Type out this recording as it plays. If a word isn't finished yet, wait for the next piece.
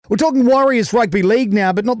We're talking Warriors Rugby League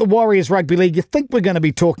now, but not the Warriors Rugby League you think we're going to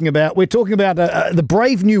be talking about. We're talking about the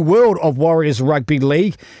brave new world of Warriors Rugby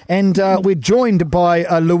League, and we're joined by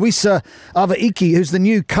Louisa Avaiki, who's the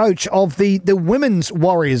new coach of the Women's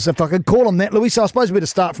Warriors, if I could call them that. Louisa, I suppose we're to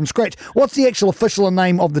start from scratch. What's the actual official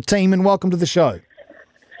name of the team, and welcome to the show.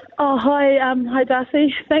 Oh, hi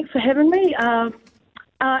Darcy. Thanks for having me.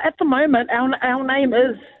 At the moment, our name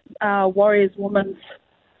is Warriors Women's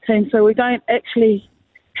Team, so we don't actually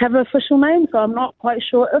have an official name, so I'm not quite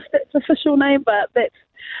sure if that's official name, but that's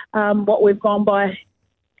what we've gone by.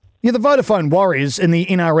 You're the Vodafone Warriors in the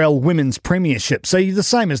NRL Women's Premiership, so you're the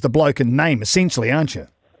same as the bloke in name, essentially, aren't you?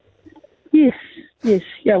 Yes,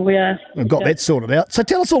 yeah, we are. We've got that sorted out. So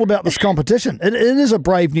tell us all about this competition. It is a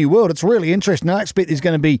brave new world. It's really interesting. I expect there's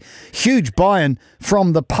going to be huge buy-in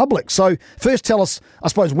from the public. So first tell us, I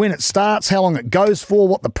suppose, when it starts, how long it goes for,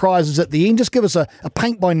 what the prize is at the end. Just give us a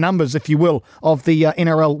paint by numbers, if you will, of the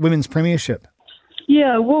NRL Women's Premiership.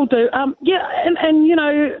 Yeah, we'll do. And you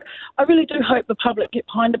know, I really do hope the public get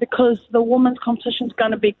behind it because the women's competition is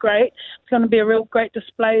going to be great. It's going to be a real great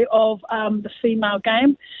display of the female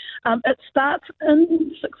game. It starts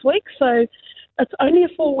in 6 weeks, so it's only a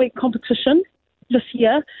 4-week competition this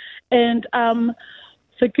year. And the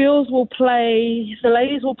ladies will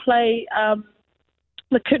play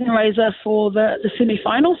the curtain raiser for the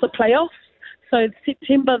semi-finals, the playoffs. So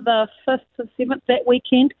September the 5th to 7th, that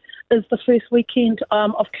weekend, is the first weekend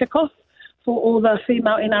of kickoff for all the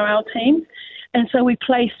female NRL teams. And so we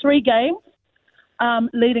play 3 games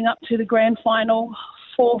leading up to the grand final.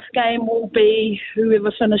 4th game will be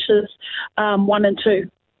whoever finishes 1 and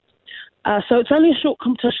 2. So it's only a short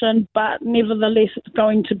competition, but nevertheless it's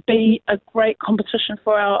going to be a great competition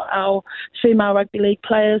for our female rugby league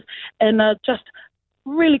players, and just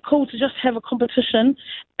really cool to just have a competition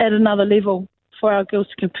at another level for our girls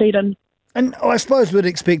to compete in. And I suppose with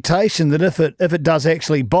expectation that if it does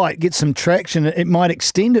actually bite, get some traction, it might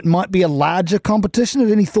extend, it might be a larger competition.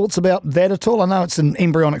 Have any thoughts about that at all? I know it's an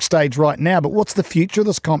embryonic stage right now, but what's the future of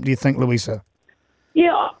this comp, do you think, Louisa?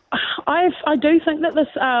 Yeah, I do think that this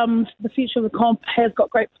the future of the comp has got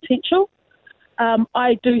great potential.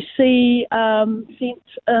 I do see sense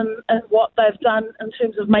in what they've done in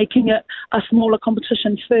terms of making it a smaller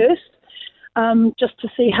competition first, just to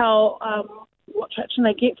see how what traction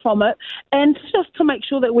they get from it, and just to make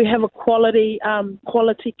sure that we have a quality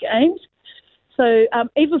games. So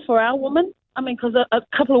even for our women, I mean, because a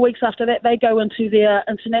couple of weeks after that they go into their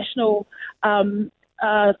international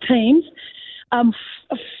teams.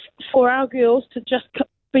 For our girls to just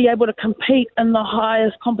be able to compete in the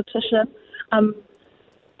highest competition,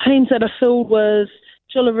 teams that are filled with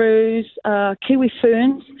Jillaroos, Kiwi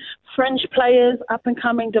Ferns, fringe players,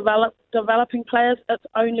 up-and-coming developing players, it's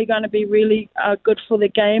only going to be really good for the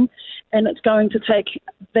game, and it's going to take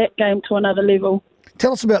that game to another level.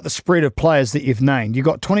 Tell us about the spread of players that you've named. You've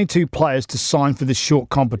got 22 players to sign for this short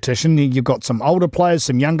competition. You've got some older players,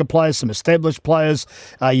 some younger players, some established players.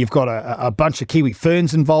 You've got a bunch of Kiwi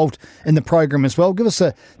Ferns involved in the program as well. Give us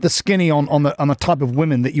the skinny on the type of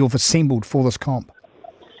women that you've assembled for this comp.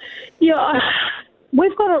 Yeah,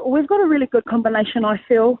 we've got a really good combination, I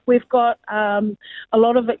feel. We've got a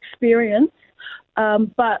lot of experience,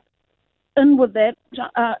 but in with that,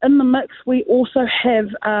 in the mix, we also have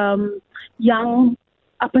young,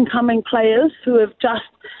 up-and-coming players who have just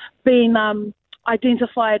been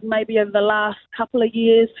identified maybe over the last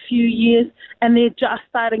few years, and they're just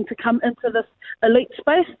starting to come into this elite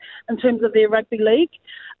space in terms of their rugby league.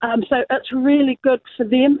 So it's really good for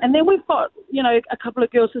them. And then we've got, a couple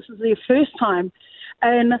of girls, this is their first time.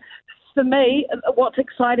 And for me, what's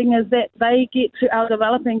exciting is that they get to our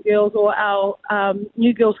developing girls or our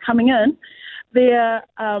new girls coming in.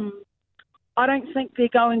 I don't think they're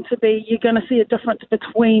going to be. You're going to see a difference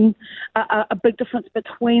between a big difference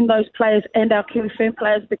between those players and our Kiwi Fern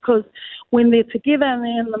players, because when they're together and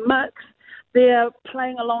they're in the mix, they're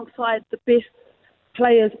playing alongside the best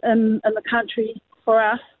players in the country for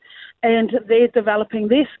us, and they're developing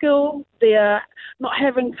their skill. They're not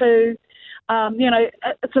having to.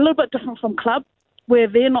 It's a little bit different from club, where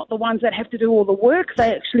they're not the ones that have to do all the work.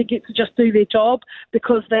 They actually get to just do their job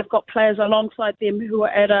because they've got players alongside them who are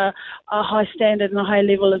at a high standard and a high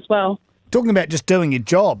level as well. Talking about just doing your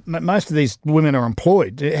job, most of these women are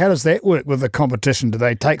employed. How does that work with the competition? Do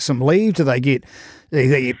they take some leave? Do they get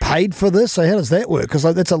paid for this? So how does that work? Because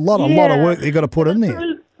that's a lot of work that you've got to put in there.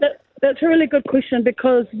 That's a really good question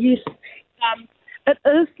because, yes, it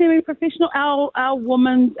is semi-professional.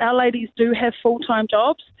 Our ladies do have full-time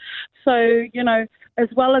jobs. So, as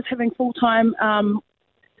well as having full-time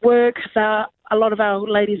work, a lot of our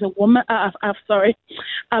ladies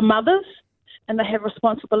are mothers. and they have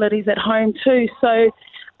responsibilities at home too. So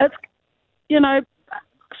it's,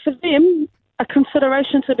 for them, a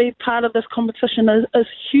consideration to be part of this competition is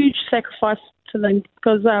huge sacrifice to them,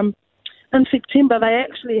 because in September they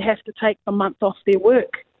actually have to take a month off their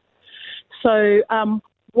work. So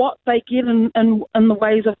what they get in the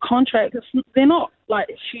ways of contracts, they're not like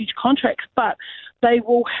huge contracts, but they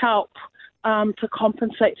will help to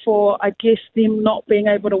compensate for, I guess, them not being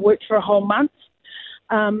able to work for a whole month.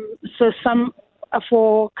 So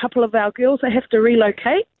for a couple of our girls, they have to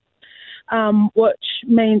relocate, which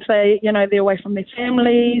means they're away from their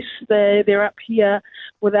families, they're up here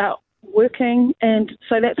without working, and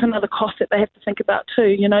so that's another cost that they have to think about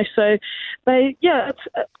too, so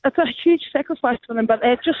it's a huge sacrifice for them, but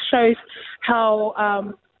it just shows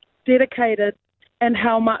how dedicated and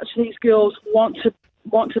how much these girls want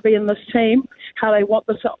to be in this team, how they want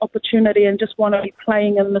this opportunity and just want to be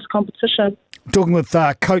playing in this competition. Talking with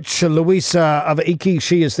Coach Louisa Avaiki.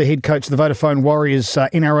 She is the head coach of the Vodafone Warriors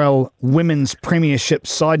NRL Women's Premiership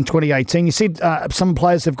side in 2018. You said some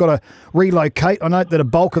players have got to relocate. I note that a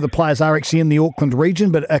bulk of the players are actually in the Auckland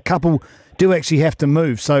region, but a couple do actually have to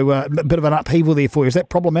move. So a bit of an upheaval there for you. Is that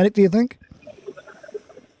problematic, do you think?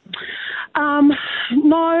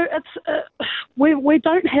 No, it's we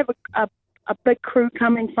don't have a big crew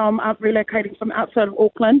coming from relocating from outside of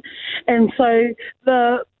Auckland, and so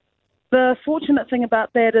the fortunate thing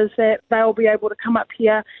about that is that they'll be able to come up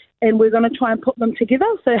here, and we're going to try and put them together,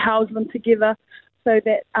 so house them together, so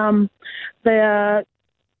that they're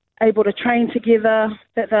able to train together,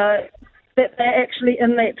 that they're actually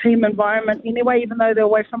in that team environment anyway, even though they're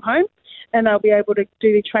away from home, and they'll be able to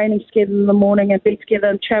do their training together in the morning and be together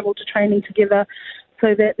and travel to training together,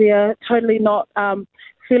 so that they're totally not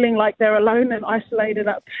feeling like they're alone and isolated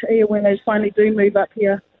up here when they finally do move up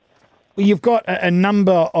here. Well, you've got a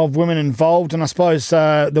number of women involved, and I suppose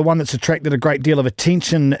the one that's attracted a great deal of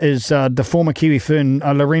attention is the former Kiwi Fern,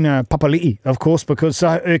 Lorena Papali'i, of course, because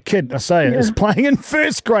her kid, is playing in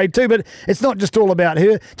first grade too, but it's not just all about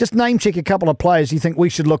her. Just name check a couple of players you think we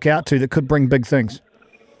should look out to that could bring big things.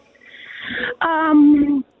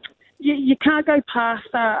 You can't go past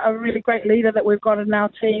a really great leader that we've got in our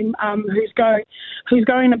team, who's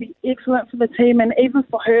going to be excellent for the team, and even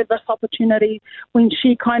for her, this opportunity when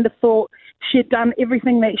she kind of thought she'd done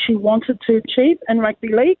everything that she wanted to achieve in rugby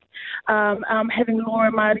league. Having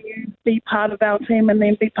Laura Mariu be part of our team and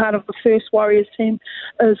then be part of the first Warriors team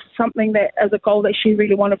is something that is a goal that she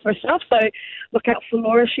really wanted for herself. So look out for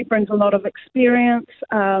Laura. She brings a lot of experience,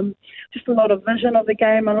 just a lot of vision of the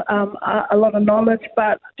game, a lot of knowledge,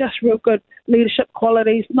 but just real good leadership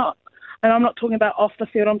qualities. And I'm not talking about off the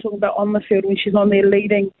field, I'm talking about on the field when she's on there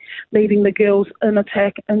leading the girls in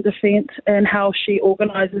attack and defence, and how she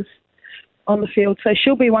organises on the field. So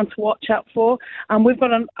she'll be one to watch out for. We've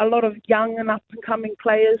got a lot of young and up-and-coming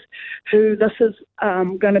players who this is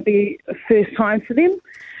going to be a first time for them.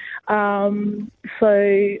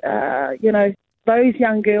 Those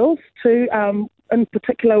young girls too, in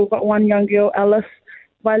particular, we've got one young girl, Alice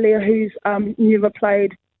Vailea, who's never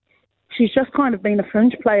played. She's just kind of been a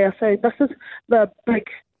fringe player. So this is the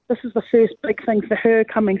first big thing for her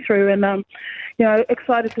coming through, and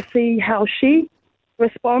excited to see how she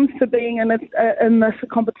responds to being in this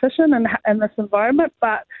competition and this environment.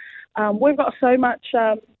 But we've got so much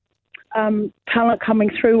talent coming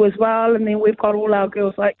through as well, and then we've got all our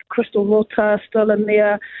girls like Crystal Rota still in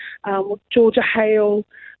there, Georgia Hale,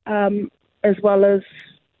 as well as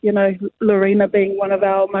Lorena being one of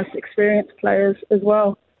our most experienced players as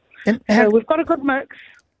well. So we've got a good mix.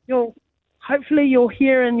 Hopefully you'll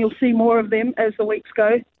hear and you'll see more of them as the weeks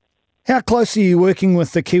go. How close are you working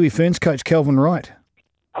with the Kiwi Ferns coach, Kelvin Wright?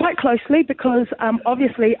 Quite closely, because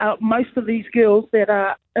obviously most of these girls that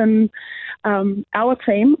are in our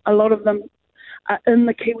team, a lot of them are in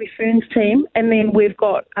the Kiwi Ferns team, and then we've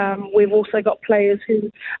also got players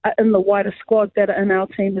who are in the wider squad that are in our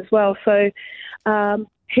team as well. So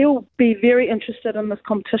he'll be very interested in this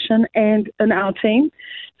competition and in our team.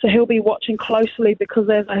 So he'll be watching closely, because,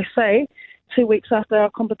 as I say, 2 weeks after our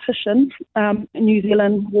competition, New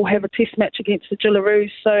Zealand will have a test match against the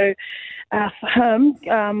Jillaroos. So for him,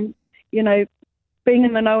 being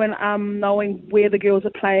in the know and knowing where the girls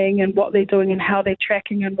are playing and what they're doing and how they're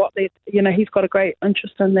tracking and what he's got a great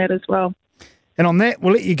interest in that as well. And on that,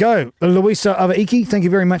 we'll let you go. Louisa Avaiki, thank you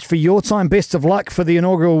very much for your time. Best of luck for the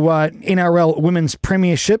inaugural NRL Women's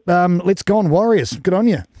Premiership. Let's go on Warriors. Good on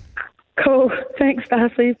you. Cool. Thanks,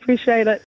 Darcy. Appreciate it.